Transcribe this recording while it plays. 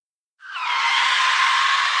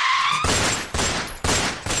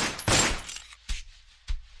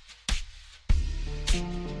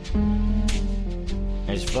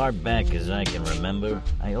far back as I can remember,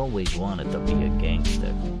 I always wanted to be a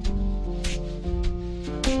gangster.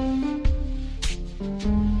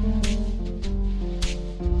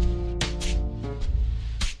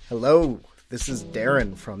 Hello, this is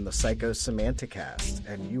Darren from the Psychosemanticast,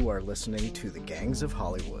 and you are listening to the Gangs of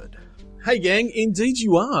Hollywood. Hey gang, indeed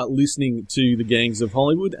you are listening to the Gangs of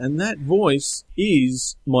Hollywood, and that voice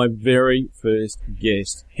is my very first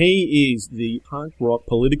guest. He is the punk rock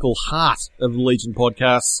political heart of the Legion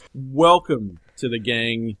podcasts. Welcome to the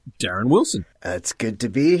gang, Darren Wilson. It's good to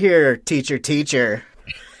be here, teacher.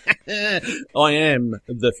 I am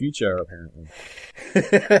the future, apparently.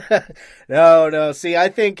 No. See, I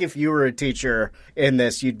think if you were a teacher in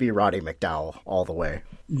this, you'd be Roddy McDowell all the way.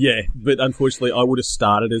 Yeah, but unfortunately, I would have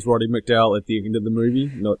started as Roddy McDowell at the end of the movie,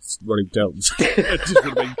 not Roddy McDowell. It just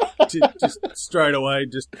would have been just straight away,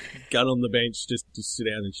 just gun on the bench, just sit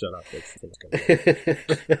down and shut up. That's what's going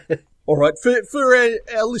on. All right, for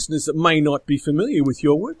our listeners that may not be familiar with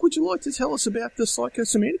your work, would you like to tell us about the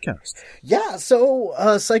Psychosemanticast? Yeah, so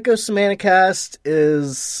Psychosemanticast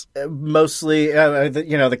is mostly,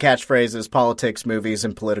 the catchphrase is politics, movies,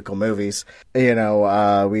 and political movies.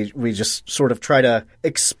 We just sort of try to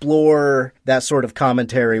explore that sort of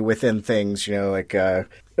commentary within things,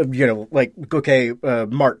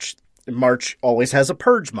 March. March always has a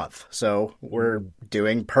purge month, so we're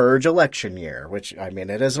doing purge election year, which,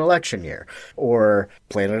 it is an election year, or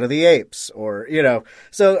Planet of the Apes, or,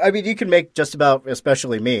 so, you can make just about,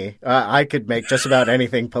 especially me, I could make just about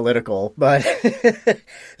anything political, but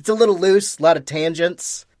it's a little loose, a lot of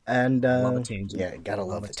tangents. And love a tangent. Yeah, gotta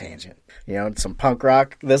love a tangent. Some punk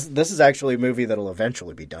rock. This is actually a movie that'll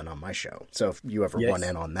eventually be done on my show. So if you ever want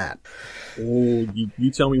in on that,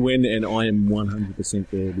 you tell me when, and I am 100%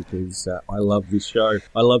 there because I love this show.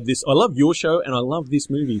 I love your show, and I love this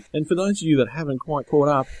movie. And for those of you that haven't quite caught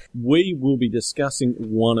up, we will be discussing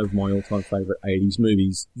one of my all-time favorite 80s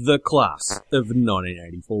movies, The Class of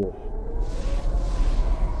 1984.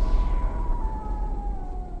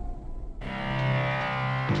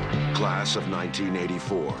 Class of 1984.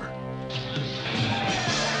 Take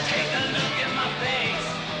a look at my face.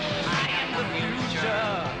 I am the future.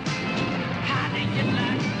 How do you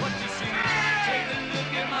like what you see? Take a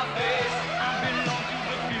look at my face. I belong to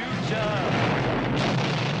the future.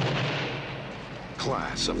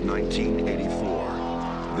 Class of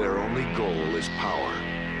 1984. Their only goal is power.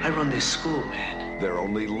 I run this school, man. Their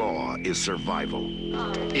only law is survival.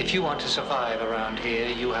 If you want to survive around here,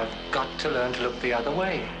 you have got to learn to look the other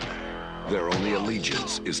way. Their only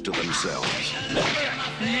allegiance is to themselves.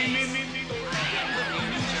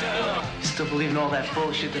 You still believe in all that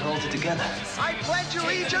bullshit that holds it together? I pledge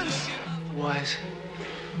allegiance. Otherwise,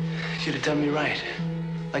 you'd have done me right.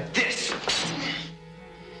 Like this.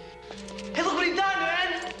 Hey, look what he done,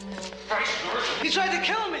 man! He tried to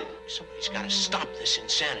kill me! Somebody's got to stop this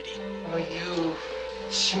insanity. Well, you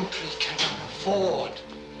simply cannot afford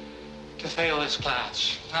to fail this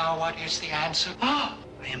class. Now, what is the answer? Oh,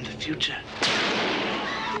 I am the future.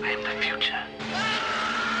 I am the future.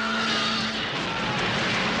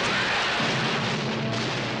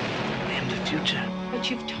 I am the future.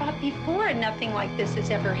 But you've taught before and nothing like this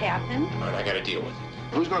has ever happened. All right, I got to deal with it.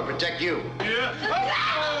 Who's going to protect you?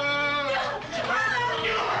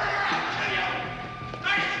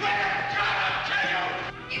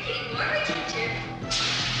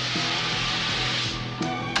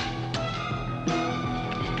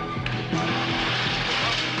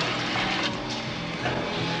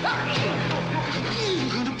 I'm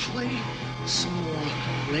gonna play some more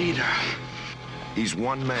later. He's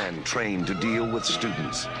one man trained to deal with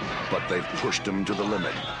students, but they've pushed him to the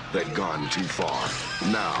limit. They've gone too far.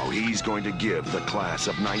 Now he's going to give the class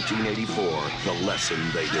of 1984 the lesson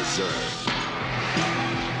they deserve.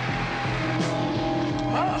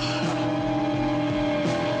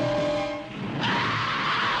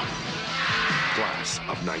 Class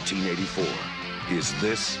of 1984. Is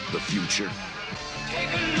this the future? Take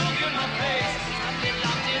a look at my face. I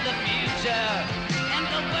belong to the future. And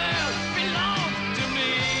the world belongs to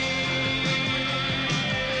me.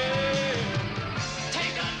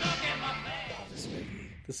 Take a look at my face.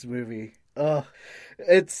 This movie.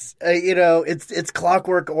 It's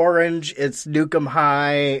Clockwork Orange. It's Nukem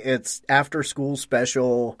High. It's After School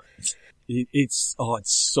Special. It's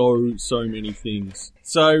so many things.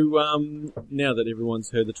 So, now that everyone's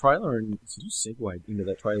heard the trailer and sort of segued into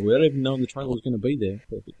that trailer, without even knowing the trailer was going to be there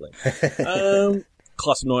perfectly.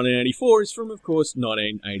 Class of 1984 is from, of course,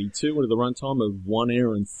 1982, with a runtime of 1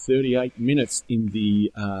 hour and 38 minutes in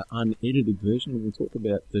the unedited version. When we talk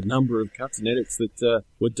about the number of cuts and edits that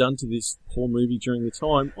were done to this poor movie during the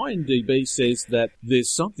time, IMDb says that there's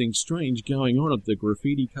something strange going on at the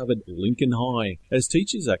graffiti-covered Lincoln High, as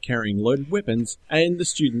teachers are carrying loaded weapons and the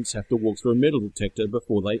students have to walk through a metal detector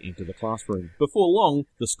before they enter the classroom. Before long,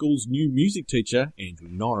 the school's new music teacher, Andrew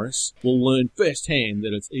Norris, will learn firsthand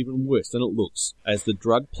that it's even worse than it looks, as the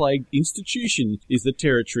drug-plagued institution is the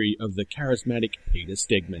territory of the charismatic Peter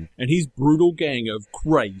Stegman and his brutal gang of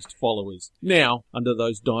crazed followers. Now, under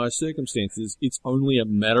those dire circumstances, it's only a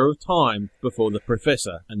matter of time before the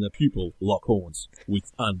professor and the pupil lock horns,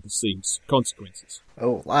 with unforeseen consequences.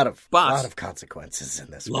 Oh, a lot of consequences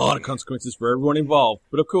in this. A lot of consequences for everyone involved.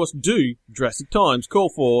 But of course, do drastic times call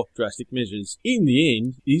for drastic measures? In the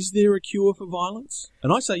end, is there a cure for violence?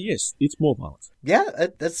 And I say yes, it's more violence. Yeah,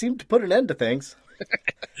 that seemed to put an end to things.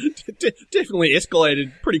 Definitely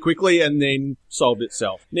escalated pretty quickly and then solved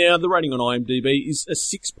itself. Now, the rating on IMDb is a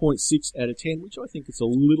 6.6 out of 10, which I think is a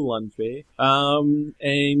little unfair.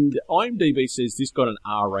 And IMDb says this got an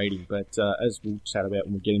R rating, but as we'll chat about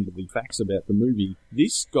when we get into the facts about the movie,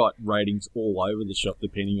 this got ratings all over the shop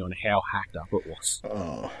depending on how hacked up it was.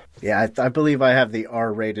 Oh, yeah, I believe I have the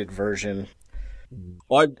R-rated version.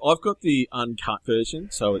 I've got the uncut version,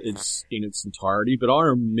 so it's in its entirety, but I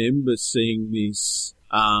remember seeing this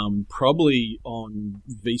probably on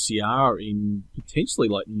VCR in potentially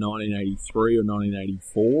like 1983 or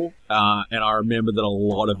 1984, and I remember that a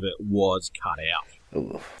lot of it was cut out.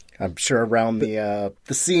 Ooh. I'm sure around the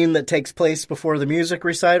scene that takes place before the music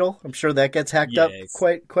recital, I'm sure that gets hacked up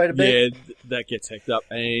quite a bit. Yeah, that gets hacked up.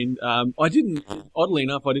 And oddly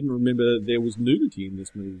enough, I didn't remember that there was nudity in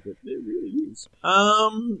this movie, but there really is.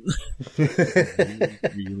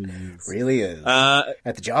 Really is.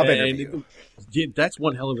 At the job interview. Yeah, that's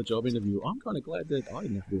one hell of a job interview. I'm kind of glad that I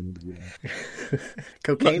didn't have to do an interview.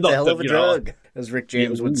 Cocaine's a hell of a drug, as Rick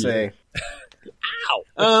James would say.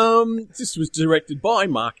 Ow! This was directed by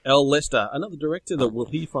Mark L. Lester, another director that we'll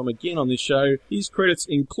hear from again on this show. His credits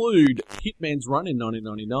include Hitman's Run in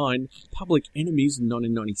 1999, Public Enemies in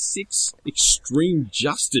 1996, Extreme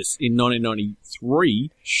Justice in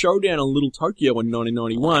 1993, Showdown in Little Tokyo in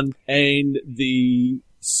 1991, and the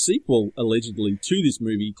sequel, allegedly, to this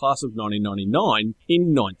movie, Class of 1999,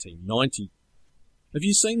 in 1990. Have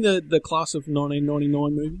you seen the Class of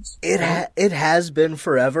 1999 movies? It has been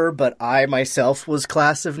forever, but I myself was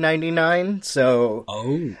Class of 99, so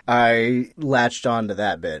I latched on to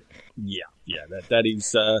that bit. Yeah, that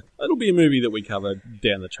is it'll be a movie that we cover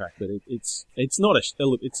down the track, but it's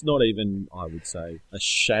not even, I would say, a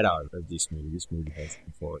shadow of this movie. This movie has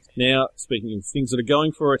it for it. Now, speaking of things that are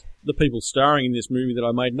going for it, the people starring in this movie that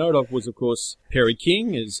I made note of was, of course, Perry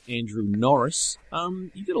King as Andrew Norris.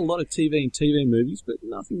 He did a lot of TV and TV movies, but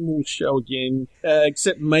nothing will show again,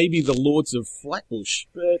 except maybe The Lords of Flatbush,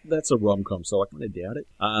 but that's a rom-com, so I kind of doubt it.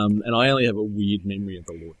 And I only have a weird memory of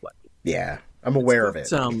The Lord Flatbush. Yeah. I'm aware of it.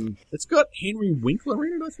 It's got Henry Winkler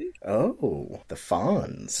in it, I think. Oh, the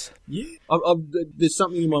Fonz. Yeah. There's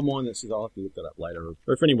something in my mind that says I'll have to look that up later.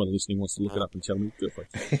 Or if anyone listening wants to look it up and tell me, go for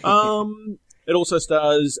it. It also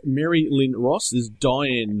stars Mary Lynn Ross as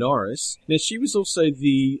Diane Norris. Now, she was also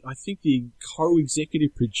the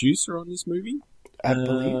co-executive producer on this movie. I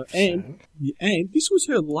believe so. And this was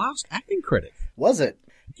her last acting credit. Was it?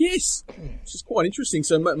 Yes, which is quite interesting.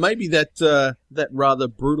 So maybe that rather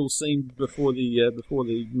brutal scene before the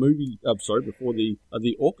movie, before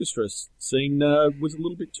the orchestra scene was a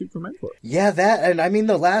little bit too dramatic for it. Yeah, that, and I mean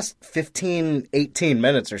the last 15, 18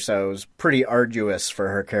 minutes or so was pretty arduous for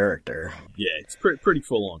her character. Yeah, it's pretty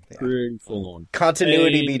full on. Yeah. Pretty full on.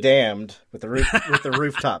 Continuity be damned with the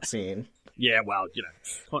rooftop scene. Yeah, well,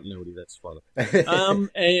 continuity, that's fine.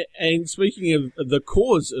 And speaking of the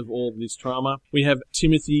cause of all of this drama, we have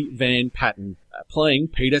Timothy Van Patten playing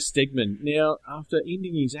Peter Stegman. Now, after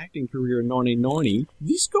ending his acting career in 1990,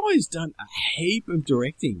 this guy has done a heap of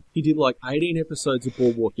directing. He did like 18 episodes of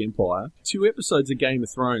Boardwalk Empire, 2 episodes of Game of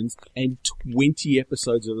Thrones, and 20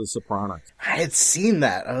 episodes of The Sopranos. I had seen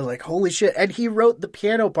that. I was like, holy shit. And he wrote the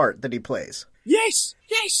piano part that he plays. Yes.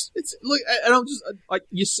 It's like, and I'm just like,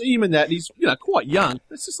 you see him in that, and he's quite young.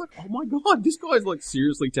 It's just like, oh my god, this guy's like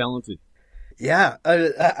seriously talented. Yeah,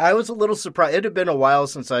 I was a little surprised. It had been a while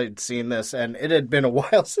since I had seen this, and it had been a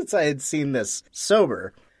while since I had seen this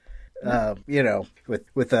sober.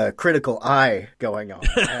 With a critical eye going on.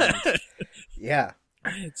 And, yeah.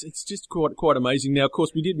 It's just quite amazing. Now, of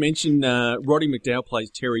course, we did mention Roddy McDowall plays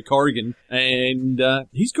Terry Corrigan, and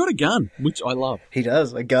he's got a gun, which I love. He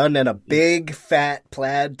does, a gun and a big, fat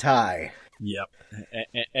plaid tie. Yep.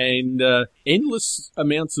 and endless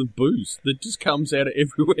amounts of booze that just comes out of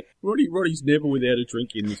everywhere. Roddy's never without a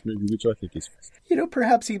drink in this movie, which I think is fascinating.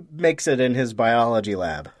 Perhaps he makes it in his biology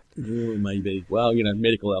lab. Oh, maybe. Well,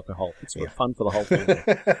 medical alcohol. It's sort of fun for the whole family.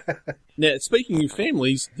 Now, speaking of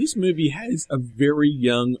families, this movie has a very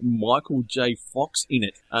young Michael J. Fox in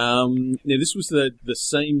it. Now, this was the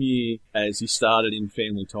same year as he started in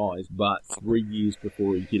Family Ties, but 3 years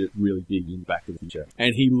before he hit it really big in Back to the Future.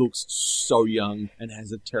 And he looks so young and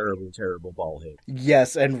has a terrible, terrible bald head.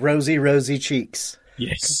 Yes, and rosy cheeks.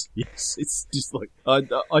 Yes. It's just like,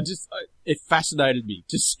 it fascinated me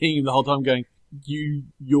just seeing him the whole time going,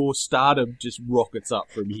 your stardom just rockets up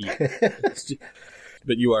from here.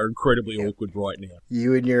 But you are incredibly awkward right now.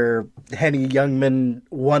 You and your Henny Youngman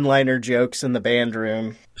one-liner jokes in the band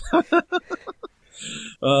room.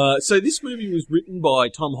 So this movie was written by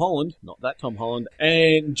Tom Holland, not that Tom Holland,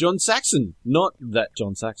 and John Saxon, not that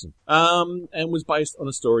John Saxon, and was based on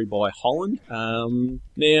a story by Holland.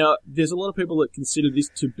 Now, there's a lot of people that consider this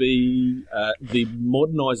to be the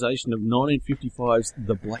modernisation of 1955's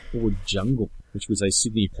The Blackboard Jungle, which was a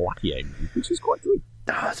Sidney Poitier movie, which is quite good.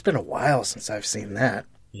 Oh, it's been a while since I've seen that.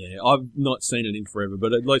 Yeah, I've not seen it in forever,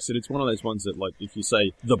 but like I said, it's one of those ones that, like, if you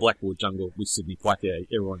say The Blackboard Jungle with Sidney Poitier,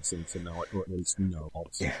 everyone seems to know it, or at least know of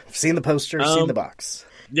it. Yeah, I've seen the poster, seen the box.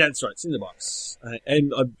 Yeah, that's right, it's in the box.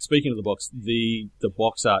 And speaking of the box, the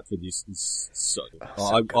box art for this is so good.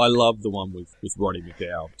 I love the one with Roddy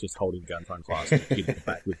McDowall just holding a gun in front of class and hitting the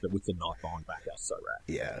back with the knife on back. That's so rad.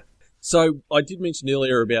 Yeah. So I did mention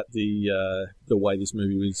earlier about the way this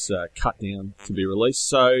movie was cut down to be released.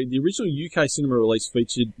 So the original UK cinema release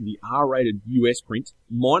featured the R-rated US print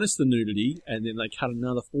minus the nudity, and then they cut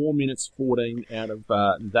another 4 minutes 14 out of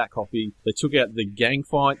that copy. They took out the gang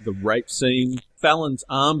fight, the rape scene, Fallon's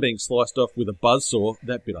arm being sliced off with a buzzsaw.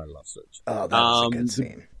 That bit I love, Serge. Oh, that was a good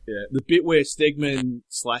scene. Yeah, the bit where Stegman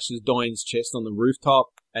slashes Diane's chest on the rooftop.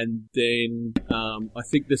 And then I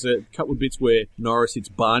think there's a couple of bits where Norris hits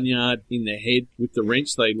Barnyard in the head with the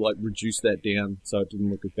wrench. They reduced that down so it didn't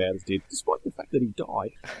look as bad as it did, despite the fact that he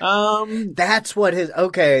died. That's what his...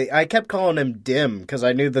 Okay, I kept calling him Dim because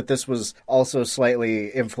I knew that this was also slightly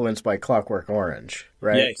influenced by Clockwork Orange,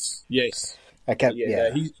 right? Yes. I kept...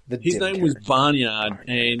 Yeah, his name was Barnyard,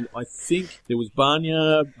 and I think there was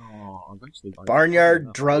Barnyard... Oh,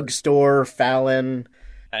 Barnyard, Drugstore, Fallon...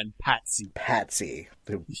 And Patsy,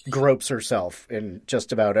 who gropes herself in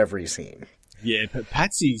just about every scene. Yeah, but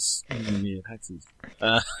Patsy's.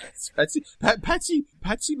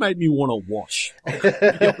 Patsy made me want to wash.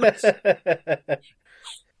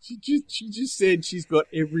 She just said she's got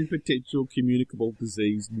every potential communicable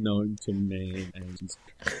disease known to man, and she's.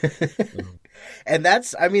 And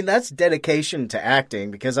that's dedication to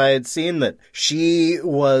acting, because I had seen that she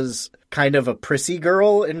was kind of a prissy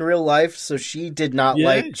girl in real life, so she did not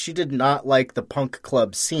like the punk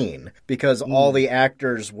club scene, because all the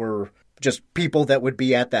actors were just people that would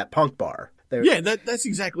be at that punk bar. That's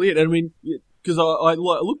exactly it. I mean, because I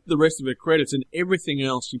looked at the rest of her credits, and everything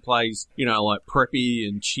else she plays, like preppy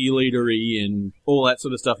and cheerleadery and all that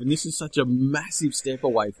sort of stuff. And this is such a massive step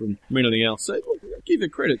away from anything else. So give her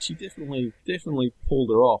credit. She definitely pulled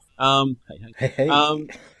her off. Hey.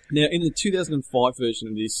 Now, in the 2005 version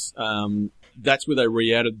of this, that's where they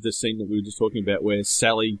re-added the scene that we were just talking about, where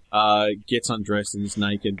Sally gets undressed and is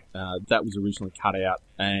naked. That was originally cut out,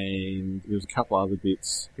 and there was a couple other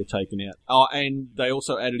bits that were taken out. Oh, and they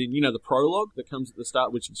also added in, the prologue that comes at the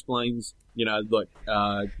start, which explains,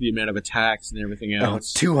 the amount of attacks and everything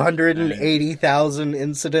else. 280,000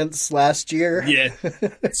 incidents last year. Yeah,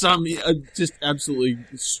 some just absolutely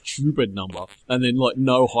stupid number. And then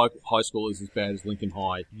no high school is as bad as Lincoln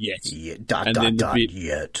High yet. Yeah,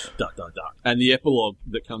 yet. And the epilogue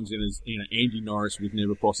that comes in is, Andy Norris was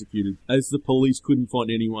never prosecuted, as the police couldn't find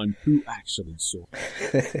anyone who actually saw.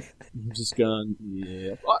 I'm just going,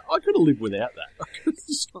 yeah, I could have lived without that.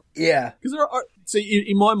 Yeah. Because see,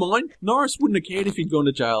 in my mind, Norris wouldn't have cared if he'd gone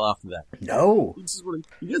to jail after that. No. This is what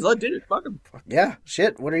he goes, I did it, fuck him. Yeah,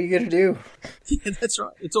 shit, what are you going to do? Yeah, that's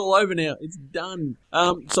right. It's all over now. It's done.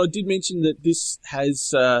 So I did mention that this has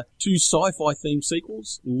 2 sci-fi themed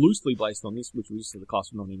sequels, loosely based on this, which was the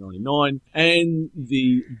Class of 1999, and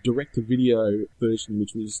the direct-to-video version,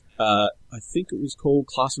 which was, I think it was called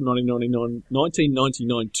Class of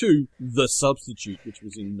 1999 2, The Substitute, which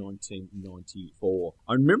was in 1994.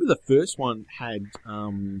 I remember the first one had, I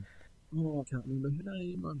can't remember her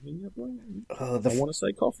name. I'm thinking of I want to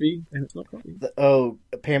say Coffee, and it's not Coffee.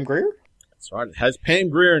 Pam Grier? That's right. It has Pam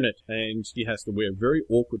Grier in it, and she has to wear very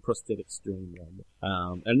awkward prosthetics during the moment.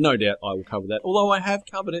 And no doubt I will cover that, although I have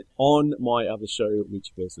covered it on my other show,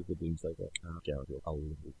 which versus the Doomsday Clock. Garrett a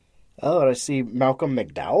little Oh, and I see Malcolm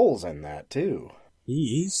McDowell's in that, too.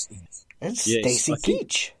 He is. And Yes, Stacy I think-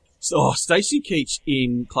 Keach. So, Stacey Keach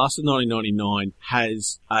in Class of 1999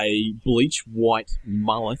 has a bleach white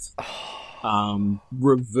mullet,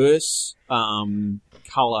 reverse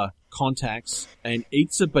color contacts, and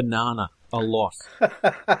eats a banana a lot.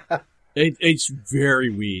 It's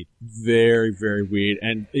very weird. Very, very weird.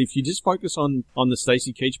 And if you just focus on the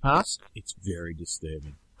Stacey Keach parts, it's very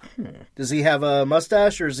disturbing. Does he have a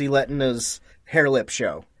mustache, or is he letting his hair lip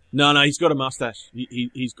show? No, he's got a mustache.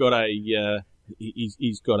 He's got a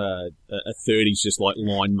he's got a 30s just like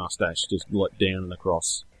line mustache, just like down and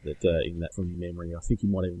across. That in that from memory, I think he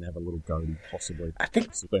might even have a little goatee, possibly. I think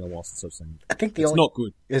it's been a while since I've seen it. I think It's not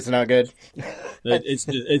good. It's not good. It's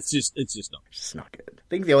just not. It's not good. I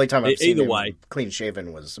think the only time I've seen Either him way. clean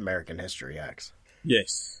shaven was American History X.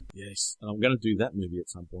 Yes, and I'm going to do that movie at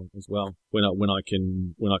some point as well. When I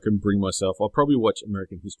can bring myself, I'll probably watch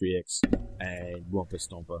American History X and Romper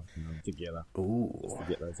Stomper together. Ooh, just to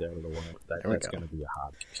get those out of the way. That's going to be a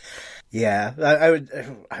hard. Yeah,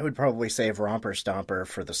 I would probably save Romper Stomper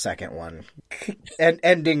for the second one, and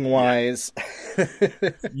ending wise.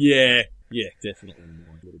 Yeah, definitely more.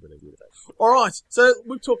 A little bit of that. All right, so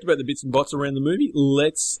we've talked about the bits and bots around the movie.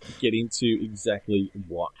 Let's get into exactly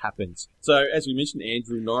what happens. So, as we mentioned,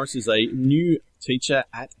 Andrew Norris is a new teacher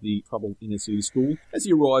at the troubled inner city school. As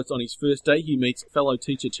he arrives on his first day, he meets fellow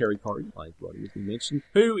teacher Terry Corey, played Roddy, as we mentioned,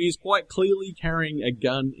 who is quite clearly carrying a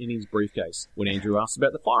gun in his briefcase. When Andrew asks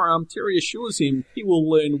about the firearm, Terry assures him he will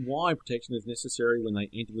learn why protection is necessary when they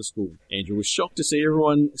enter the school. Andrew was shocked to see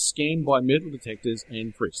everyone scanned by metal detectors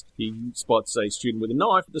and frisked. He spots a student with a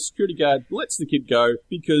knife. The security guard lets the kid go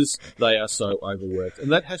because they are so overworked.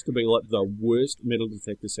 And that has to be like the worst metal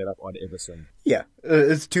detector setup I'd ever seen. Yeah,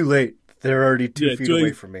 it's too late. They're already 2 feet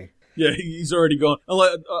away from me. Yeah, he's already gone. I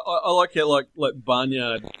like how like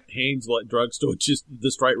Barnyard hands like drugstore, just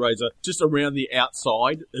the straight razor, just around the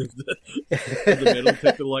outside of the metal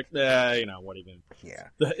detector. Like, what are you going to do? Yeah,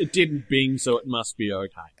 it didn't bing, so it must be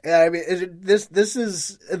okay. I mean, this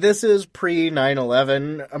is pre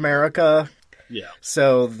 9/11 America. Yeah.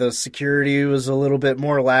 So the security was a little bit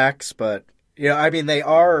more lax, but. I mean, they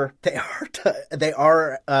are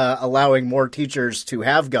allowing more teachers to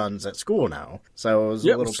have guns at school now. So it was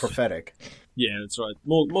a little prophetic. Yeah, that's right.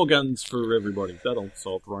 More guns for everybody. That'll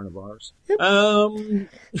solve coronavirus. Yep.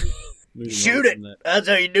 Shoot it. That's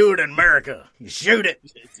how you do it in America. You shoot it.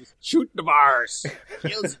 Shoot the virus.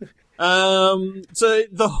 Kills it. So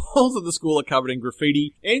the halls of the school are covered in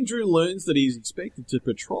graffiti. Andrew learns that he's expected to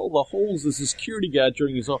patrol the halls as a security guard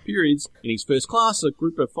during his off periods. In his first class, a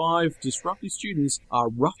group of 5 disruptive students are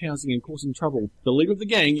roughhousing and causing trouble. The leader of the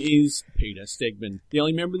gang is Peter Stegman, the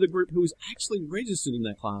only member of the group who is actually registered in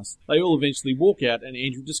that class. They all eventually walk out, and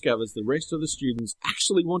Andrew discovers the rest of the students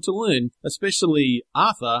actually want to learn, especially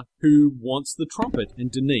Arthur, who wants the trumpet,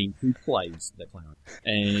 and Deneen, who plays the clarinet.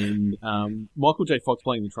 And Michael J. Fox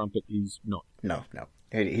playing the trumpet is not. No.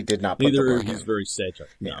 He did not put Neither the of work his in. very sad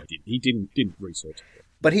joke. No, he didn't research it.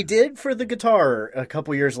 But he did for the guitar a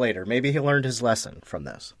couple years later. Maybe he learned his lesson from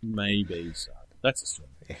this. Maybe so. That's a story.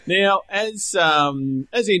 Now, as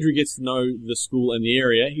Andrew gets to know the school and the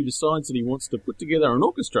area, he decides that he wants to put together an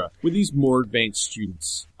orchestra with his more advanced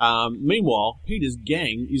students. Meanwhile, Peter's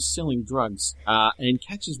gang is selling drugs and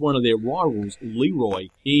catches one of their rivals, Leroy,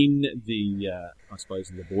 in the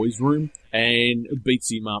boys' room, and beats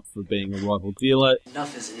him up for being a rival dealer.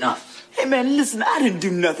 Enough is enough. Hey, man, listen, I didn't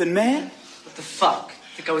do nothing, man. What the fuck?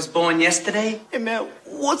 Think I was born yesterday? Hey, man,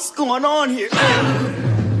 what's going on here?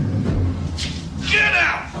 Get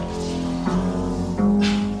out!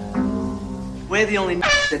 We're the only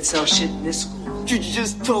that sell shit in this school. You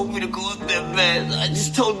just told me to go up there, man. I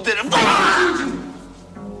just told them to...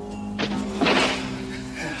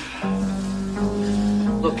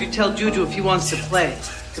 Look, you tell Juju if he wants to play,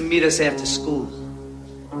 to meet us after school.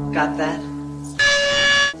 Got that?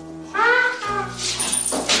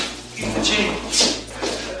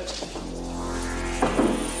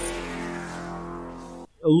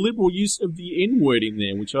 A liberal use of the N-word in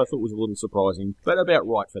there, which I thought was a little surprising, but about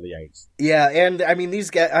right for the 80s. Yeah, and I mean,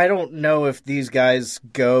 these guys, I don't know if these guys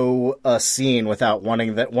go a scene without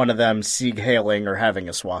wanting that one of them Sieg hailing or having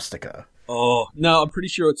a swastika. Oh, no, I'm pretty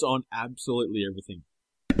sure it's on absolutely everything.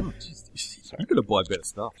 Oh, you could have bought better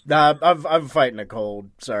stuff. I'm fighting a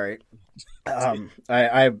cold, sorry.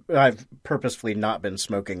 I've purposefully not been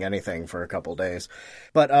smoking anything for a couple days.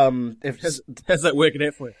 But, how's that working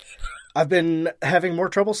out for you? I've been having more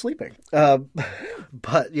trouble sleeping.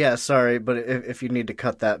 But yeah, sorry, but if you need to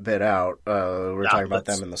cut that bit out, we're talking about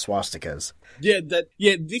them and the swastikas.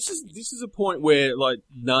 This is a point where like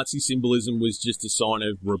Nazi symbolism was just a sign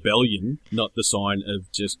of rebellion, not the sign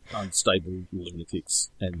of just unstable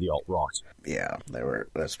lunatics and the alt-right. Yeah, they were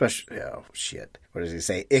especially. Oh shit! What does he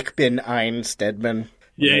say? Ich bin ein Stedman.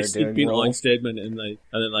 Yes, Ich bin ein Stedman, and then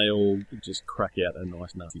they all just crack out a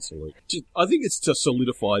nice Nazi salute. I think it's to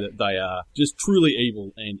solidify that they are just truly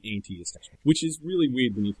evil and anti-establishment, which is really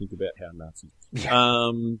weird when you think about how Nazis.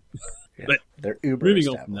 Yeah. But they're uber moving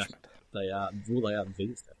on from that. They are the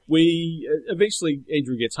establishment. We eventually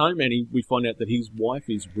Andrew gets home and we find out that his wife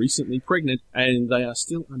is recently pregnant, and they are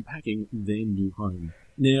still unpacking their new home.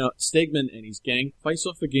 Now, Stegman and his gang face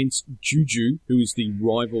off against Juju, who is the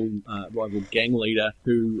rival gang leader,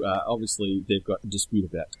 who obviously they've got a dispute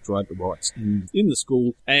about driver rights in the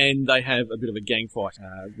school, and they have a bit of a gang fight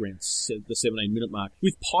around the 17-minute mark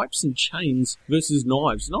with pipes and chains versus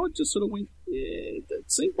knives. And I just sort of went, it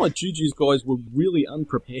seemed like Juju's guys were really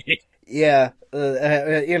unprepared. Yeah,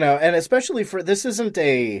 and especially this isn't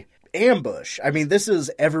a ambush. I mean, this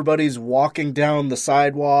is everybody's walking down the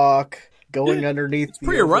sidewalk, going underneath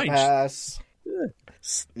the overpass.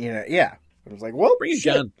 Yeah. I was like, well, bring a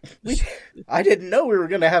gun. I didn't know we were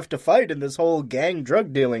going to have to fight in this whole gang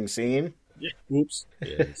drug dealing scene. Yeah. Whoops.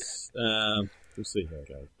 Yes. We'll see how it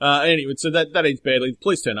goes. Anyway, so that ends badly. The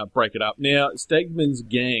police turn up, break it up. Now, Stegman's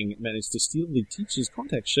gang managed to steal the teacher's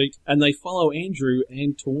contact sheet, and they follow Andrew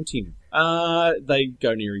and taunt him. They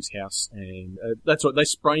go near his house, and that's what they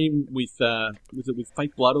spray him with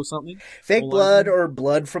fake blood or something. Fake blood or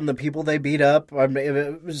blood from the people they beat up. I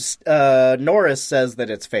mean, Norris says that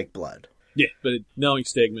it's fake blood. Yeah, but knowing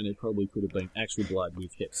Stegman, it probably could have been actual blood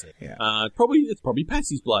with Hep C. Yeah. It's probably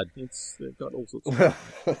Patsy's blood. They've got all sorts of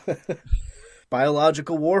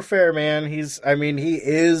biological warfare, man. He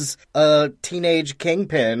is a teenage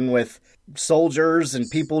kingpin with soldiers and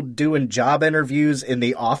people doing job interviews in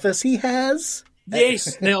the office he has.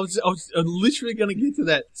 Yes. Now, I was literally going to get to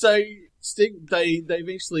that. So, they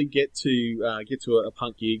eventually get to a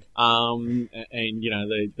punk gig, and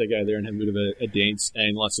they go there and have a bit of a dance,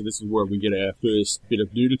 and so this is where we get our first bit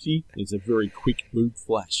of nudity. It's a very quick boob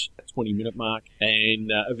flash, 20-minute mark,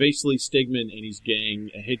 and eventually Stegman and his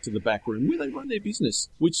gang head to the back room where they run their business,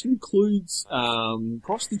 which includes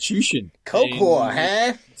prostitution. Coke whore,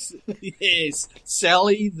 huh? Yes,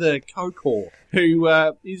 Sally the coke whore, who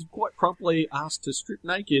is quite promptly asked to strip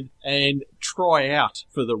naked and try out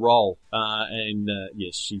for the role.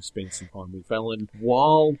 Yes, she spends some time with Fallon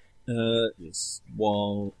while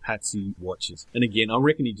Patsy watches. And again, I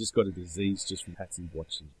reckon he just got a disease just from Patsy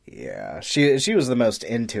watching. Yeah, she was the most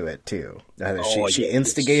into it too. She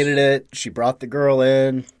instigated it. She brought the girl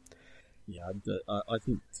in. Yeah, I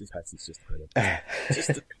think Patsy's just a predator.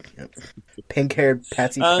 Pink-haired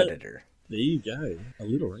Patsy predator. There you go.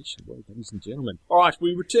 Alliteration, ladies and gentlemen. Alright,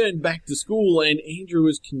 we return back to school and Andrew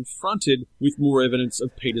is confronted with more evidence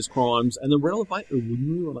of Peter's crimes and the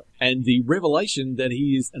revelation that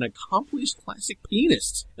he is an accomplished classic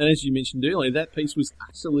pianist. And as you mentioned earlier, that piece was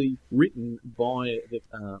actually written by the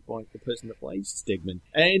person that plays Stegman.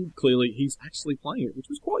 And clearly he's actually playing it, which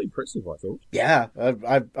was quite impressive, I thought. Yeah,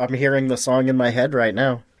 I'm hearing the song in my head right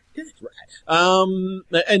now. And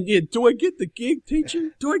yeah, do I get the gig, teacher?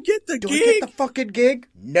 Do I get the gig? Do I get the fucking gig?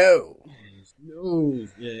 No. No,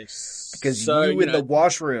 yes. Because in the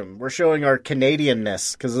washroom, we're showing our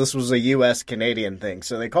Canadianness, because this was a U.S.-Canadian thing.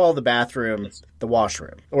 So they call the bathroom the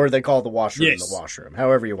washroom. Or they call the washroom the washroom.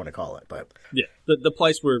 However you want to call it. But yeah, the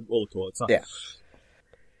place where all the toilets are. Yeah.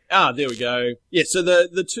 There we go. Yeah, so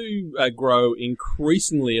the two grow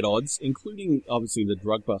increasingly at odds, including, obviously, the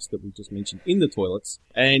drug bust that we just mentioned in the toilets,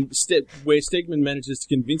 and where Stegman manages to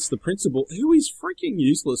convince the principal, who is freaking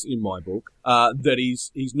useless in my book, that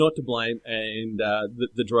he's not to blame and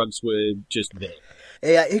the drugs were just there.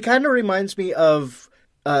 Yeah, it kind of reminds me of...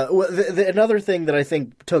 another thing that I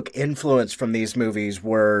think took influence from these movies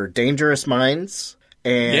were Dangerous Minds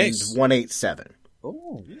and 187.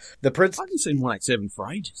 Oh, yes. I haven't seen 187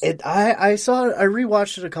 for ages. I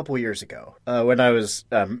rewatched it a couple years ago when I was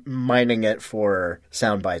mining it for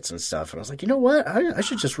sound bites and stuff. And I was like, you know what? I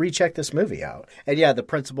should just recheck this movie out. And yeah, the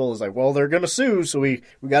principal is like, well, they're going to sue, so we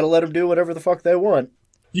got to let them do whatever the fuck they want.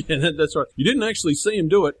 Yeah, that's right. You didn't actually see him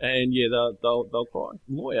do it, and yeah, they'll cry.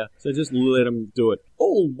 Lawyer. So just let him do it.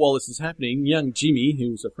 All while this is happening, young Jimmy,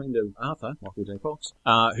 who's a friend of Arthur, Michael J. Fox,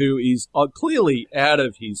 who is clearly out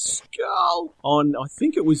of his skull on, I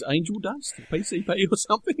think it was Angel Dust, PCP or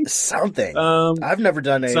something. Something. I've never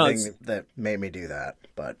done anything that made me do that,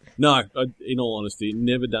 but... No, in all honesty,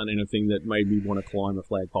 never done anything that made me want to climb a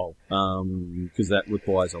flagpole, because that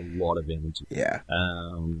requires a lot of energy. Yeah.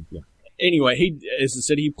 Yeah. Anyway, as I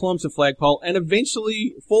said, he climbs the flagpole and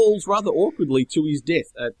eventually falls rather awkwardly to his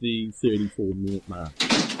death at the 34-minute mark.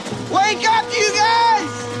 Wake up, you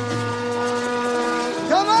guys!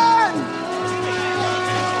 Come on!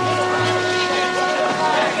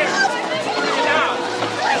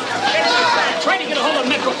 Try to get a hold of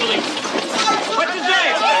Metro Police. What's his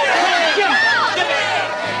name? Jim!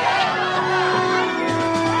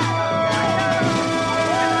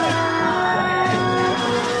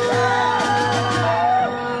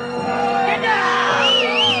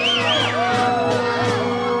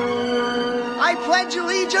 I pledge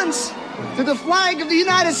allegiance to the flag of the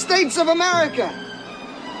United States of America.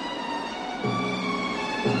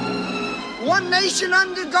 One nation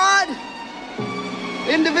under God,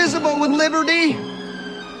 indivisible with liberty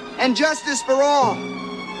and justice for all. Get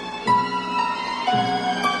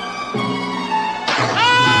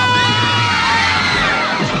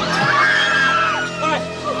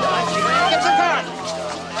some car!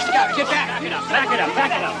 Get back! Back it up! Back it up!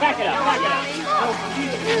 Back it up! Back it up!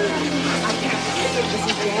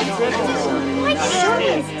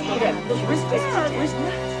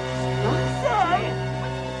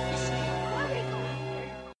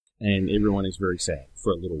 And everyone is very sad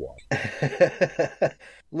for a little while. A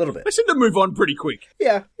little bit. They seem to move on pretty quick.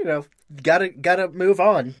 Yeah, gotta move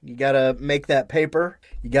on. You gotta make that paper.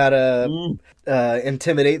 You gotta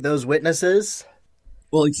intimidate those witnesses.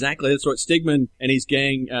 Well, exactly. That's right. Stegman and his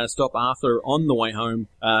gang stop Arthur on the way home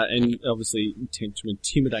and obviously attempt to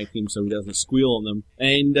intimidate him so he doesn't squeal on them.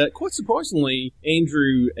 And quite surprisingly,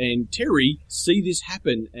 Andrew and Terry see this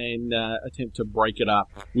happen and attempt to break it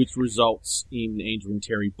up, which results in Andrew and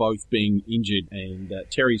Terry both being injured. And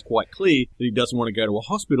Terry's quite clear that he doesn't want to go to a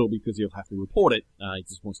hospital because he'll have to report it. He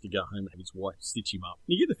just wants to go home and have his wife stitch him up.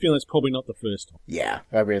 You get the feeling it's probably not the first time. Yeah,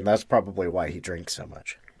 I mean, that's probably why he drinks so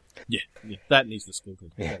much. Yeah, that needs the skill.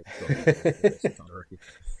 Yeah.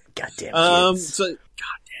 Goddamn kids. Goddamn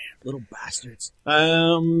little bastards.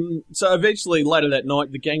 So eventually, later that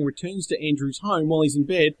night, the gang returns to Andrew's home while he's in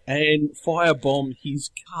bed and firebomb his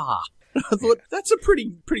car. I thought that's a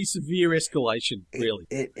pretty severe escalation, really.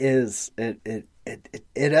 It is. It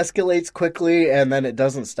escalates quickly and then it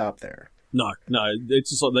doesn't stop there. No, it's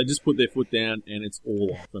just like they just put their foot down and it's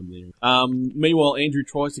all off from there. Meanwhile, Andrew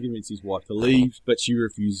tries to convince his wife to leave, but she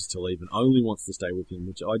refuses to leave and only wants to stay with him,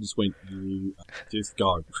 which I just went, you just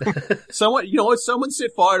go. Someone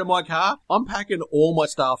set fire to my car, I'm packing all my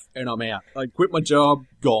stuff and I'm out. I quit my job,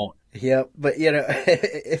 gone. Yeah, but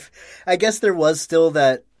if I guess there was still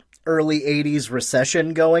that early 80s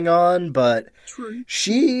recession going on, but True.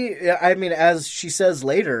 as she says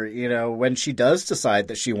later, when she does decide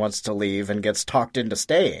that she wants to leave and gets talked into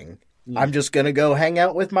staying, I'm just going to go hang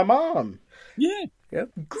out with my mom. Yeah.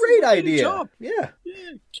 Yep. Great idea. Get a job. Yeah.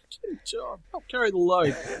 Yeah, get a job. Help carry the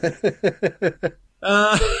load.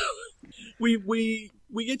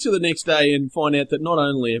 We get to the next day and find out that not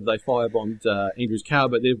only have they firebombed Andrew's car,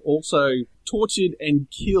 but they've also tortured and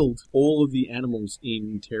killed all of the animals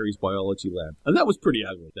in Terry's biology lab. And that was pretty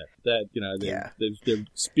ugly. They've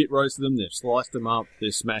spit roasted them, they've sliced them up,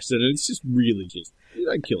 they've smashed it, and it's just really just, you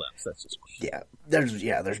don't kill us, that's just...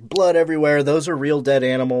 There's blood everywhere. Those are real dead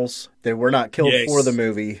animals. They were not killed for the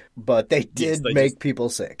movie, but they did make people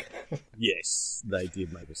sick. Yes, they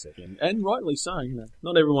did make us sick, and rightly so.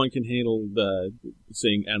 Not everyone can handle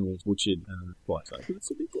seeing animals butchered quite so.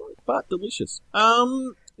 It's a bit gross, but delicious.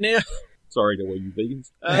 Now, sorry to all you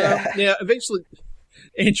vegans. Now, eventually,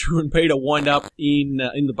 Andrew and Peter wind up in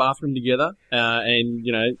the bathroom together, and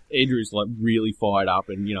Andrew's like really fired up,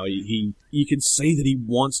 and you can see that he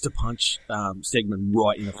wants to punch Stegman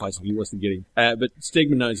right in the face, like he wants to get him, but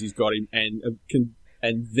Stegman knows he's got him,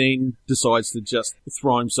 and then decides to just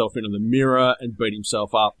throw himself into the mirror and beat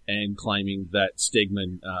himself up, and claiming that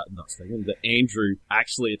that Andrew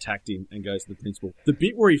actually attacked him and goes to the principal. The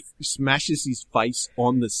bit where he smashes his face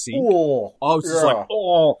on the sink, I was just like,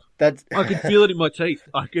 I could feel it in my teeth.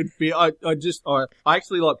 I could feel, I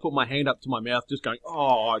actually like put my hand up to my mouth just going,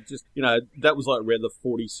 that was like around the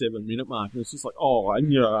 47-minute mark. It was just like,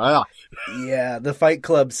 Yeah, the Fight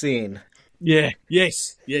Club scene. Yeah,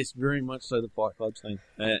 yes, very much so, the Fight Club scene.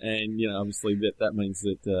 And obviously that means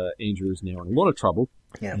that Andrew is now in a lot of trouble.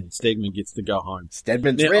 Yeah. And Stegman gets to go home.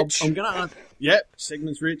 Stedman's Now, rich. I'm going to ask,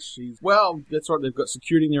 Stegman's rich. Well, that's right. They've got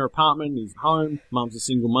security in their apartment. He's home. Mum's a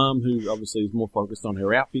single mum who obviously is more focused on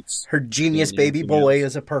her outfits. Her genius baby boy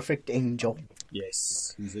is a perfect angel.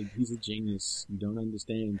 Yes, he's a genius. You don't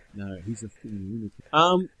understand. No, he's a thing.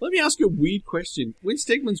 Let me ask you a weird question. When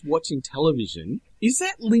Stegman's watching television, is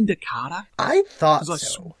that Linda Carter? I thought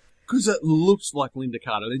so. Because it looks like Linda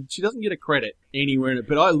Carter. And she doesn't get a credit anywhere in it.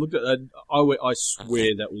 But I looked at it, I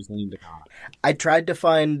swear that was Linda Carter. I tried to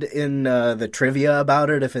find in the trivia about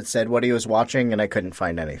it if it said what he was watching, and I couldn't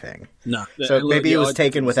find anything. No. So maybe it was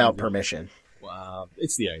taken without permission.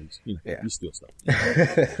 It's the age. You steal stuff.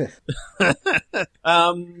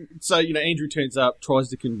 So, Andrew turns up, tries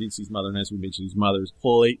to convince his mother, and as we mentioned, his mother is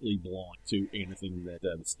completely blind to anything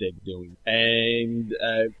that Steg's doing. And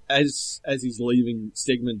as he's leaving,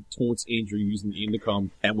 Stegman taunts Andrew using the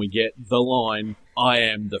intercom, and we get the line, "I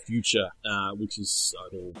am the future," which is so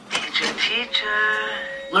cool. Teacher.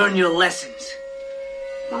 Learn your lessons.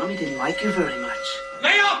 Mommy didn't like you very much.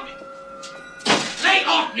 Lay off me! Lay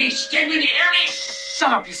off me, Stegman, you hear me?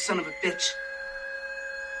 Shut up, you son of a bitch.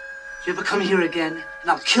 If you ever come here again, and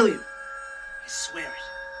I'll kill you. I swear it.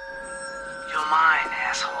 You're mine,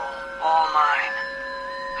 asshole. All mine.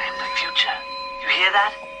 I am the future. You hear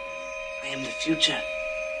that? I am the future.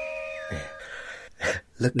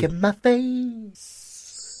 Look at my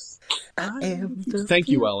face. I am the Thank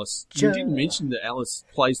you, Alice. future. You didn't mention that Alice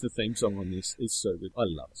plays the theme song on this. It's so good. I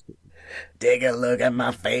love it. Take a look at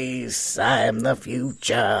my face. I am the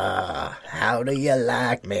future. How do you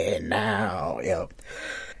like me now? Yep.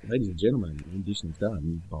 Ladies and gentlemen, the audition's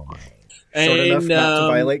done by... Short enough not to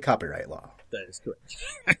violate copyright law. That is correct.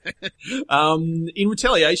 In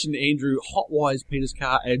retaliation, Andrew hotwires Peter's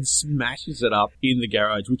car and smashes it up in the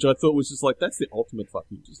garage, which I thought was just like, that's the ultimate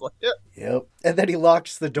fucking, just like, yeah. Yep. And then he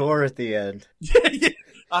locks the door at the end. Yeah.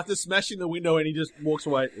 After smashing the window, and he just walks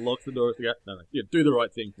away, locks the door at the gate. No. Yeah, do the right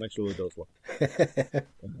thing. Make sure the door's locked.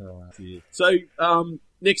 Yeah. So,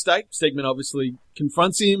 next day, Stegman obviously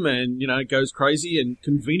confronts him and, goes crazy, and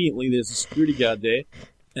conveniently there's a security guard there.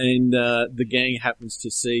 And the gang happens to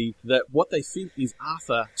see that what they think is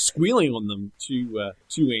Arthur squealing on them to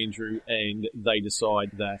Andrew, and they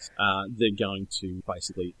decide that they're going to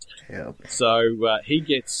basically attack him. So he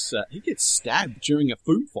gets stabbed during a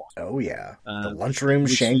food fight. Oh yeah, the lunchroom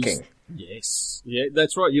shanking. Yes, yeah,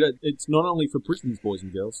 that's right. It's not only for prisons, boys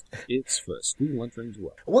and girls; it's for school lunchrooms as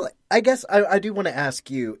well. Well, I guess I do want to ask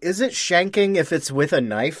you: is it shanking if it's with a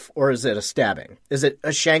knife, or is it a stabbing? Is it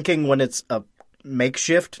a shanking when it's a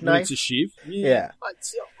makeshift knife? It's a shiv. Yeah.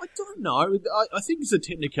 I don't know. I think it's a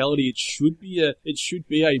technicality. It should be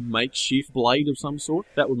a makeshift blade of some sort.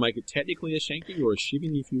 That would make it technically a shanking or a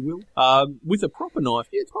shiving, if you will. With a proper knife,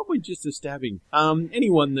 it's probably just a stabbing.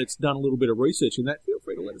 Anyone that's done a little bit of research in that, feel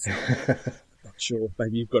free to let us know. Not sure.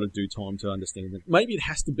 Maybe you've got to do time to understand it. Maybe it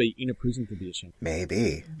has to be in a prison to be a shanking.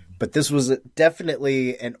 Maybe. But this was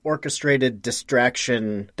definitely an orchestrated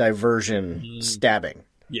distraction, diversion, stabbing.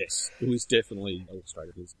 Yes, it was definitely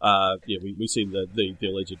illustrated. We see the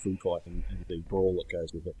alleged food fight and the brawl that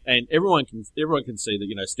goes with it, and everyone can see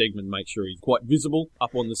that Stegman makes sure he's quite visible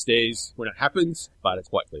up on the stairs when it happens, but it's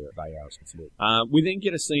quite clear that they are responsible. We then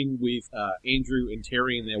get a scene with Andrew and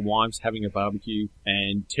Terry and their wives having a barbecue,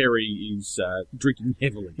 and Terry is drinking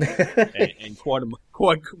heavily, and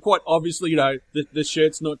quite obviously, the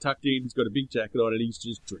shirt's not tucked in. He's got a big jacket on, and he's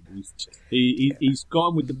just drinking. He's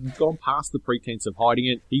gone past the pretense of hiding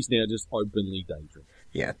it. He's now just openly day drinking.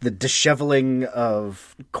 Yeah, the disheveling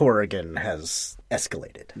of Corrigan has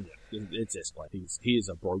escalated. Yeah, it's escalated. He is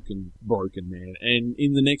a broken man. And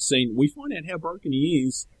in the next scene, we find out how broken he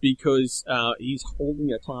is because he's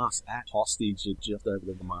holding a class act hostage at just over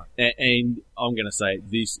the mark. And I'm going to say,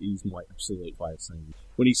 this is my absolute favourite scene.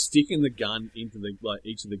 When he's sticking the gun into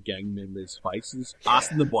each of the gang members' faces,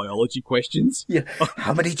 asking the biology questions. Yeah.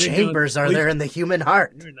 How many chambers are there in the human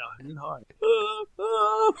heart? Human heart.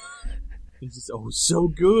 It's just, so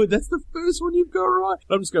good. That's the first one you've got right.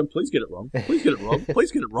 I'm just going, please get it wrong. Please get it wrong.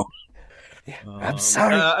 Please get it wrong. Yeah, I'm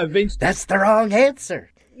sorry. That's the wrong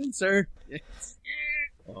answer. Yes.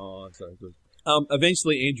 Oh, so good.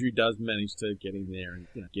 Eventually, Andrew does manage to get in there and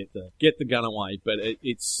get the gun away, but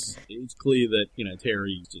it's clear that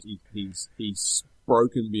Terry he's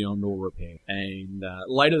broken beyond all repair. And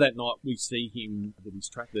later that night, we see him that he's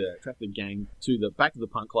tracked the gang to the back of the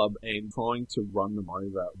punk club and trying to run them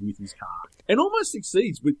over with his car, and almost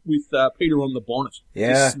succeeds with Peter on the bonnet,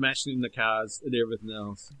 just smashing in the cars and everything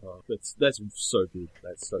else. Oh, that's so good.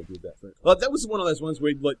 That's so good. That was one of those ones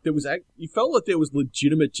where there was you felt like there was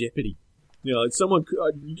legitimate jeopardy You know, someone,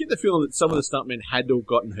 you get the feeling that some of the stuntmen had to have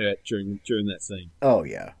gotten hurt during that scene. Oh,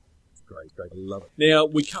 yeah. Great. I love it. Now,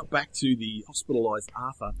 we cut back to the hospitalised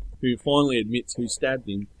Arthur, who finally admits who stabbed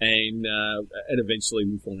him, and eventually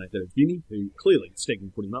we find out that it's Vinny, who clearly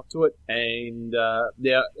Stegman put him up to it. And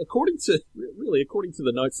now, according to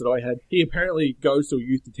the notes that I had, he apparently goes to a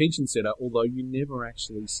youth detention centre, although you never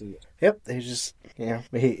actually see it. Yep, they just,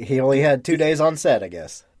 he only had 2 days on set, I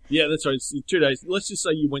guess. Yeah, that's right. It's 2 days. Let's just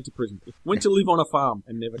say you went to prison. Went to live on a farm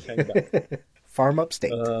and never came back. Farm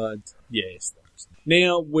upstate. Yes.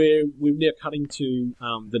 Now, we're now cutting to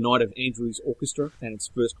the night of Andrew's orchestra and its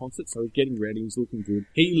first concert, so he's getting ready, he's looking good.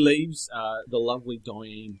 He leaves the lovely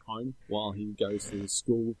Diane home while he goes to the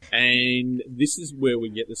school, and this is where we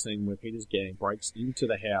get the scene where Peter's gang breaks into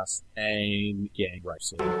the house and gang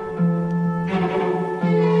rapes him.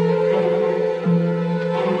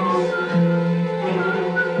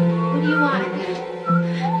 What do you want?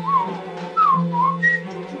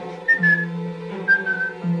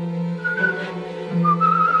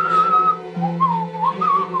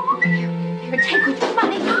 Here, take with your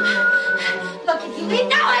money. Look, if you leave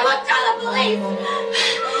now, I will tell the police.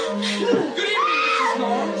 Good evening, Mrs.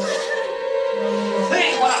 Norris. Hey,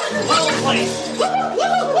 what a place.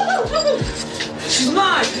 She's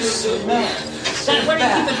mine, Mr. Man. Son, where do you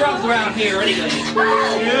keep the drugs around here, anyway?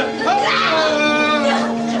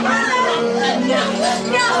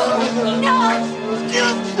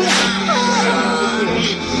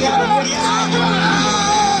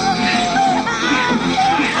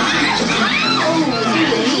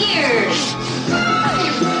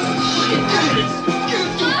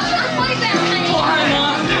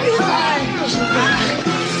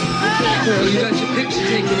 You got your picture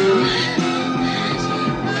taken.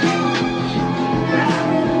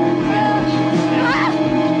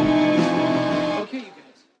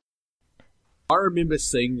 I remember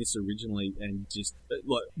seeing this originally and just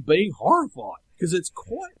being horrified because it's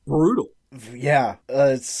quite brutal. Yeah,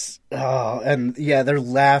 they're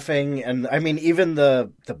laughing, and I mean, even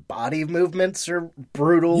the body movements are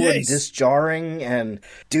brutal and disjarring, and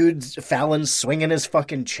Fallon's swinging his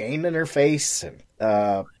fucking chain in her face, and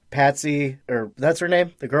Patsy, or that's her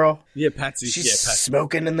name, the girl? Yeah, Patsy. She's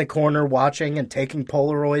smoking in the corner, watching and taking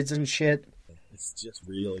Polaroids and shit. It's just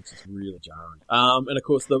really jarring. And of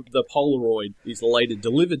course, the Polaroid is later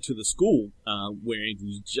delivered to the school, where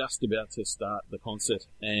Andrew's just about to start the concert,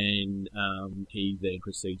 and he then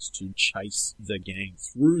proceeds to chase the gang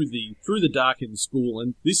through the darkened school,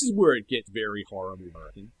 and this is where it gets very horrible, I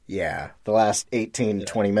reckon. Yeah, the last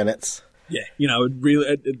 20 minutes. Yeah, it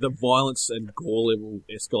really, the violence and gore level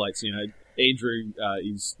escalates. Andrew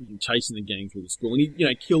is chasing the gang through the school, and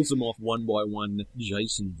he kills them off one by one,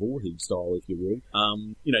 Jason Voorhees style, if you will.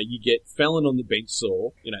 You get Fallon on the bench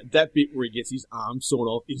saw. That bit where he gets his arm sawn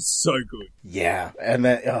off is so good. Yeah, and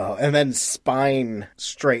then spine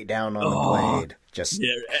straight down on the blade.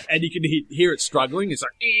 And you can hear it struggling. It's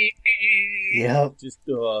like, yep, just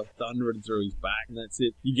thundering through his back, and that's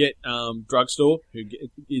it. You get Drugstore, who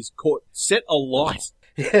is caught set alight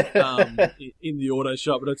in the auto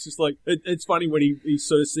shop, but it's just like it's funny when he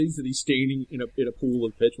sort of sees that he's standing in a pool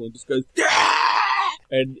of petrol and just goes,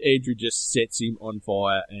 and Andrew just sets him on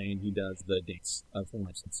fire, and he does the dance of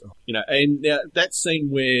formations. And now that scene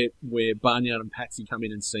where Barnyard and Patsy come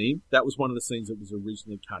in and see him, that was one of the scenes that was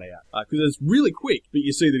originally cut out because it's really quick, but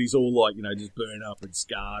you see that he's all just burned up and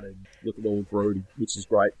scarred and looking all grody, which is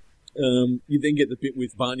great. You then get the bit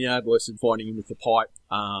with Barnyard Lesson fighting him with the pipe.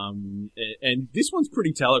 And this one's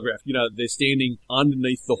pretty telegraphed. They're standing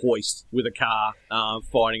underneath the hoist with a car,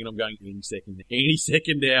 fighting, and I'm going, any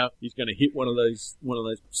second now, he's going to hit one of those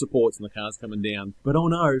supports and the car's coming down. But oh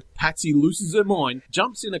no, Patsy loses her mind,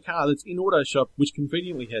 jumps in a car that's in auto shop, which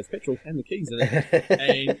conveniently has petrol and the keys in it,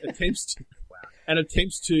 and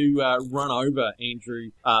attempts to run over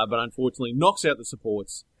Andrew, but unfortunately knocks out the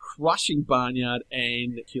supports, crushing Barnyard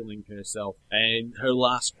and killing herself. And her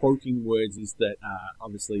last croaking words is that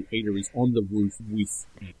obviously Peter is on the roof with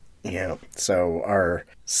him. Yeah, so our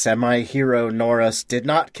semi-hero Norris did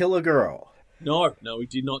not kill a girl. No, he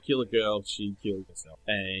did not kill a girl. She killed herself.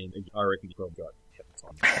 And I reckon he probably got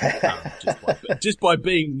just by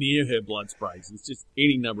being near her blood sprays. It's just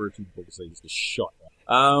any number of people to see just shot.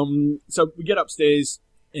 So we get upstairs,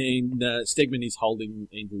 and Stegman is holding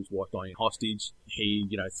Andrew's wife Diane hostage. He,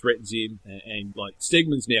 threatens him, and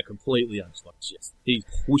Stegman's now completely just he's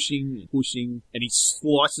pushing, and he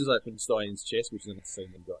slices open Diane's chest, which is another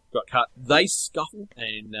scene that got cut. They scuffle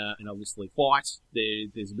and obviously fight.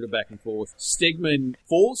 There's a bit of back and forth. Stegman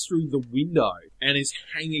falls through the window and is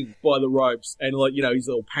hanging by the ropes, and he's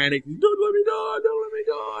all panicked. Don't let me die!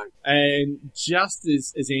 no. And just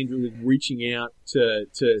as Andrew is reaching out to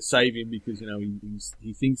save him because,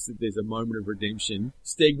 he thinks that there's a moment of redemption,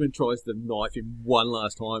 Stegman tries to knife him one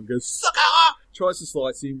last time, goes, sucker! Tries to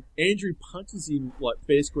slice him. Andrew punches him like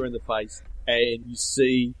fair square in the face. And you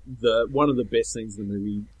see one of the best scenes in the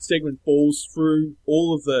movie. Stegman falls through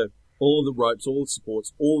all of the ropes, all the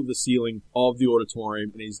supports, all of the ceiling of the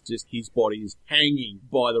auditorium, and his body is hanging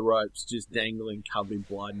by the ropes, just dangling, covered in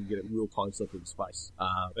blood, and you get a real close up of his face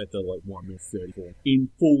at the 1 minute 34 in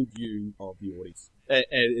full view of the audience. And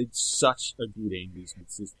it's such a good ending.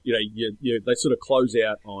 It's just, they sort of close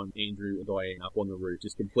out on Andrew and Diane up on the roof,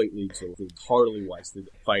 just completely sort of totally wasted,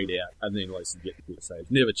 fade out, and then Lacey get the quick save.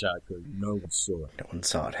 Never charged because no one saw it. No one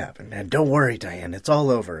saw it happen. And don't worry, Diane, it's all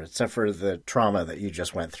over, except for the trauma that you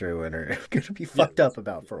just went through and are going to be fucked up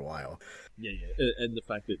about for a while. Yeah. And the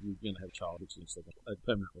fact that you're going to have a child, which is like a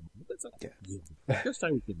permanent one. That's okay. Yeah. Go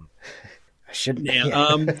stay with your mum. I shouldn't.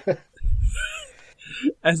 Now,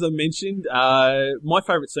 as I mentioned, my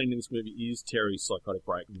favourite scene in this movie is Terry's psychotic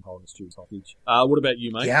break and holding Stewie's hostage. What about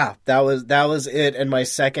you, mate? Yeah, that was it. And my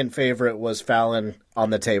second favourite was Fallon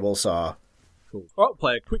on the table saw. Cool. All right, we'll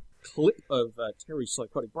play a quick clip of Terry's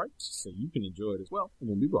psychotic break so you can enjoy it as well, and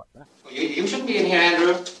we'll be right back. You shouldn't be in here,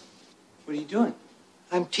 Andrew. What are you doing?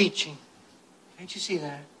 I'm teaching. Can't you see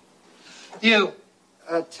that? You,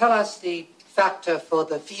 tell us the factor for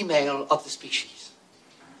the female of the species.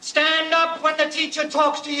 Stand up when the teacher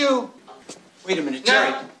talks to you. Wait a minute, Terry.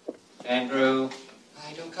 No. Andrew.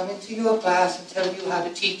 I don't come into your class and tell you how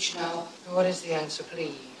to teach now. What is the answer,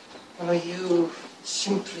 please? Well, you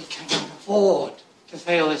simply cannot afford to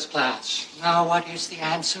fail this class. Now, what is the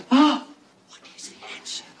answer? What is the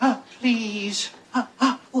answer? Please.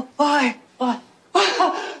 Why?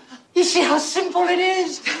 You see how simple it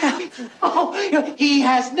is? He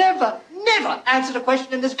has never answered a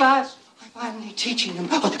question in this class. I'm finally teaching him.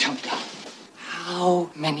 Oh, tell me, darling. How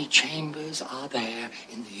many chambers are there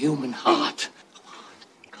in the human heart?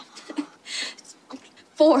 Come on.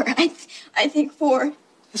 4. I think 4.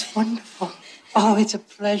 It's wonderful. Oh, it's a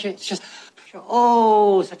pleasure. It's just pleasure.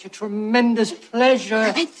 Oh, such a tremendous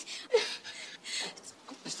pleasure.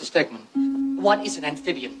 Mr. Stegman, what is an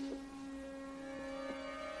amphibian?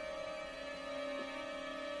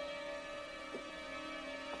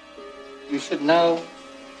 You should know.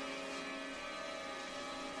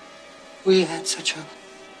 We had such a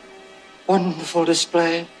wonderful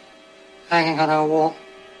display hanging on our wall.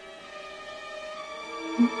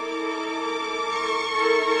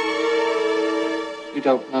 You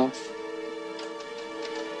don't know.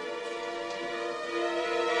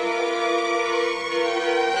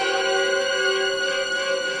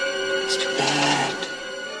 It's too bad.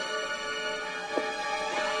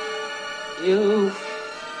 You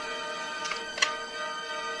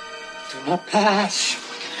do not pass.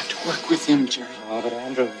 Work with him, Jerry. Oh, but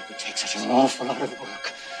Andrew, it would take such an awful lot of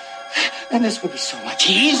work. And this would be so much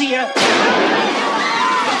easier.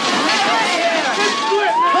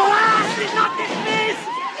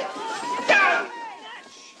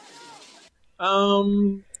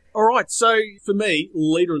 All right, so for me,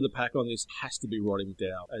 leader of the pack on this has to be Roddy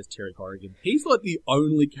McDowall as Terry Corrigan. He's like the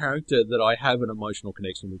only character that I have an emotional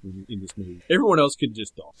connection with in this movie. Everyone else can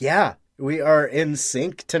just die. Yeah, we are in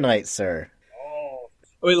sync tonight, sir.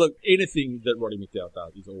 I mean, look, anything that Roddy McDowall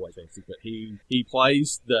does is always fantastic, but he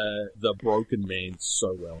plays the broken man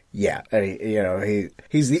so well. Yeah, and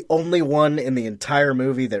he's the only one in the entire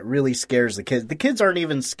movie that really scares the kids. The kids aren't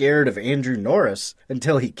even scared of Andrew Norris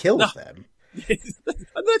until he kills them. And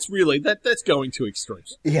that's going to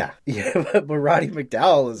extremes. Yeah, but Roddy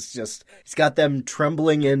McDowall is he's got them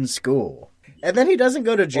trembling in school. And then he doesn't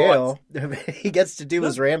go to jail. Right. He gets to do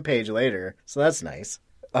his rampage later, so that's nice.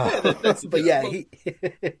 But yeah,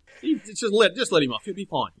 just let him off. He'll be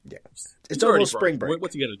fine. Yeah, it's almost spring break.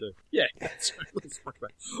 What's he going to do? Yeah, spring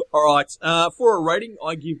break. All right. For a rating,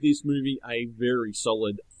 I give this movie a very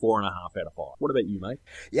solid 4.5 out of 5. What about you, mate?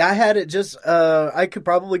 Yeah, I had it just. I could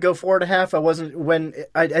probably go 4.5.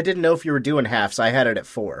 I didn't know if you were doing halves. I had it at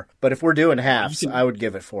 4. But if we're doing halves, I would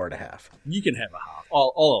give it 4.5. You can have a half.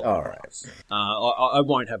 All right. I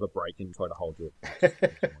won't have a break and try to hold you.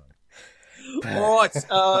 All right.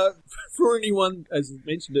 For anyone, as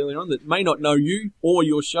mentioned earlier on, that may not know you or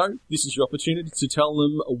your show, this is your opportunity to tell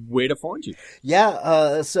them where to find you.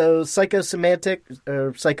 Yeah. So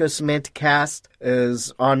Psychosemantic Cast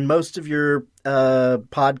is on most of your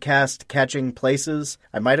podcast catching places.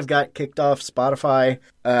 I might have got kicked off Spotify,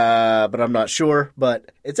 but I'm not sure.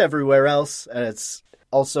 But it's everywhere else, and it's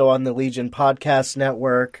Also on the Legion Podcast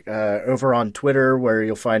Network, over on Twitter, where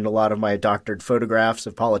you'll find a lot of my doctored photographs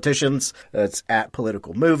of politicians. It's at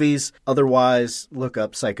Political Movies. Otherwise, look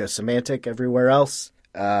up Psychosemantic everywhere else.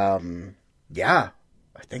 Yeah,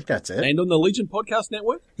 I think that's it. And on the Legion Podcast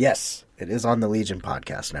Network? Yes, it is on the Legion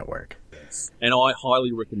Podcast Network. And I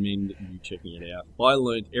highly recommend you checking it out. I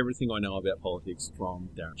learned everything I know about politics from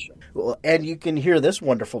Darren Sharp. Well, and you can hear this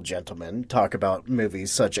wonderful gentleman talk about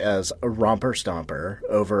movies such as Romper Stomper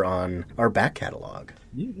over on our back catalog.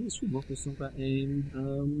 Yeah, that's true. Romper Stomper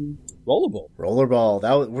and Rollerball.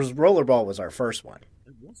 Rollerball was our first one.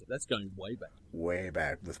 It was. That's going way back. Way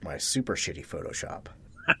back with my super shitty Photoshop.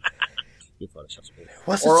 Your Photoshop's cool.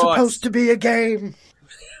 Was it supposed to be a game?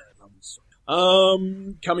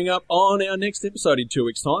 Coming up on our next episode in 2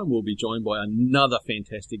 weeks' time, we'll be joined by another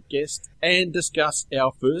fantastic guest and discuss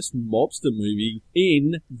our first mobster movie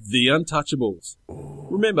in The Untouchables. Ooh.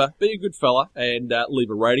 Remember, be a good fella and leave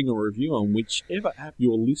a rating or review on whichever app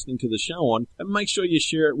you're listening to the show on, and make sure you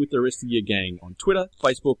share it with the rest of your gang on Twitter,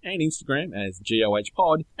 Facebook, and Instagram as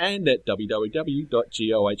GOHPod and at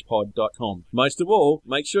www.gohpod.com. Most of all,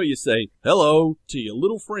 make sure you say hello to your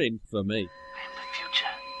little friend for me. I am the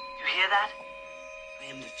future. You hear that? I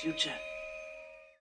am the future.